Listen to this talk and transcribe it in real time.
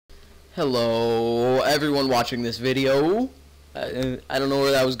Hello, everyone watching this video. I don't know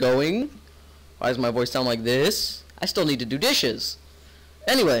where that was going. Why does my voice sound like this? I still need to do dishes.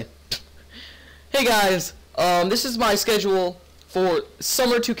 Anyway, hey guys, this is my schedule for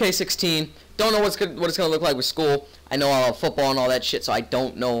summer 2K16. Don't know what it's gonna look like with school. I know I'll have football and all that shit, so I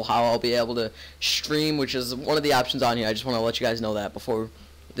don't know how I'll be able to stream, which is one of the options on here. I just want to let you guys know that before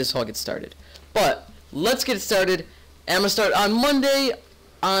this all gets started. But let's get started. And I'm gonna start on Monday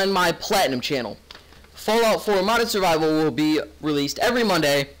on my Platinum channel. Fallout 4 Modded Survival will be released every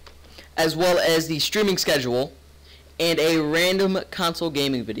Monday, as well as the streaming schedule and a random console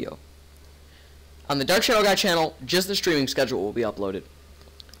gaming video. On the Dark Shadow Guy channel, just the streaming schedule will be uploaded.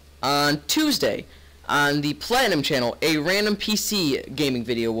 On Tuesday, on the Platinum channel, a random PC gaming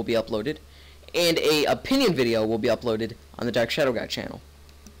video will be uploaded, and a opinion video will be uploaded on the Dark Shadow Guy channel.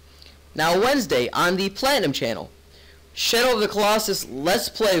 Now Wednesday, on the Platinum channel, Shadow of the Colossus Let's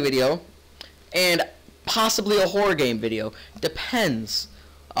Play video, and possibly a horror game video. Depends.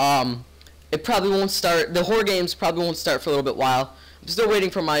 It probably won't start. The horror games probably won't start for a little bit while. I'm still waiting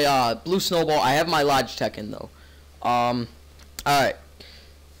for my Blue Snowball. I have my Logitech in though. Alright.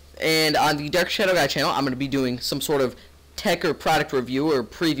 And on the Dark Shadow Guy channel, I'm going to be doing some sort of tech or product review or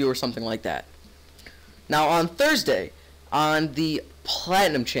preview or something like that. Now on Thursday, on the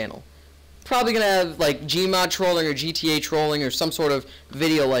Platinum channel, probably going to have like Gmod trolling or GTA trolling or some sort of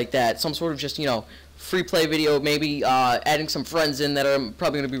video like that. Some sort of just, you know, free play video, maybe adding some friends in that I'm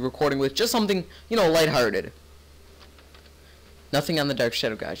probably going to be recording with. Just something, you know, lighthearted. Nothing on the Dark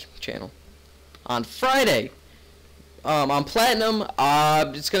Shadow Guy channel. On Friday, on Platinum,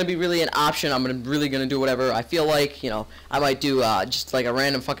 it's going to be really an option. I'm really going to do whatever I feel like. You know, I might do just like a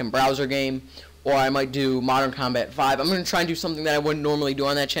random fucking browser game, or I might do Modern Combat 5. I'm going to try and do something that I wouldn't normally do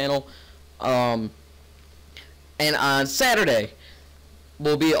on that channel. And on Saturday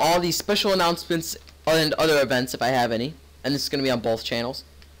will be all these special announcements and other events if I have any, and this is going to be on both channels.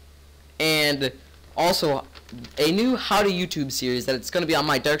 And also a new How to YouTube series that it's going to be on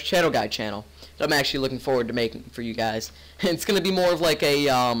my Dark Shadow Guy channel that I'm actually looking forward to making for you guys. It's going to be more of like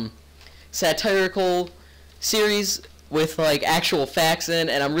a satirical series with like actual facts in,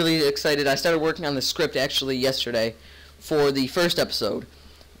 and I'm really excited. I started working on the script actually yesterday for the first episode,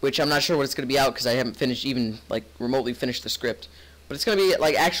 which I'm not sure what it's going to be out because I haven't finished, even like remotely finished the script. But it's going to be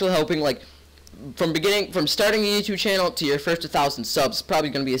like actually helping, like from starting a YouTube channel to your first 1,000 subs. Probably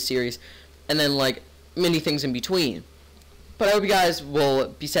going to be a series, and then like many things in between. But I hope you guys will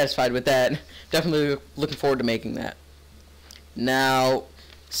be satisfied with that. Definitely looking forward to making that. Now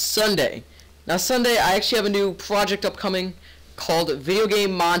Sunday. I actually have a new project upcoming called Video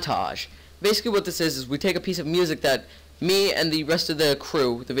Game Montage. Basically what this is we take a piece of music that me and the rest of the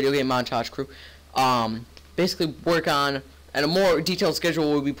crew, the Video Game Montage crew, basically work on, and a more detailed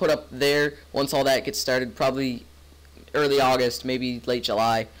schedule will be put up there once all that gets started, probably early August, maybe late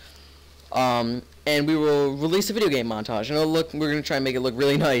July. And we will release a video game montage, and we're going to try and make it look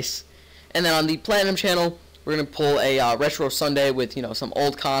really nice. And then on the Platinum channel, we're going to pull a Retro Sunday with, you know, some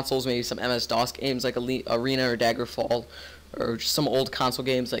old consoles, maybe some MS-DOS games like Arena or Daggerfall, or just some old console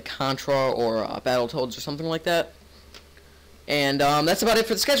games like Contra or Battletoads or something like that. And that's about it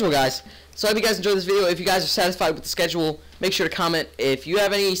for the schedule, guys. So I hope you guys enjoyed this video. If you guys are satisfied with the schedule, make sure to comment. If you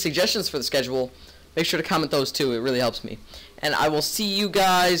have any suggestions for the schedule, make sure to comment those too. It really helps me. And I will see you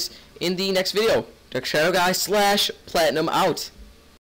guys in the next video. Dark Shadow Guy /Platinum out.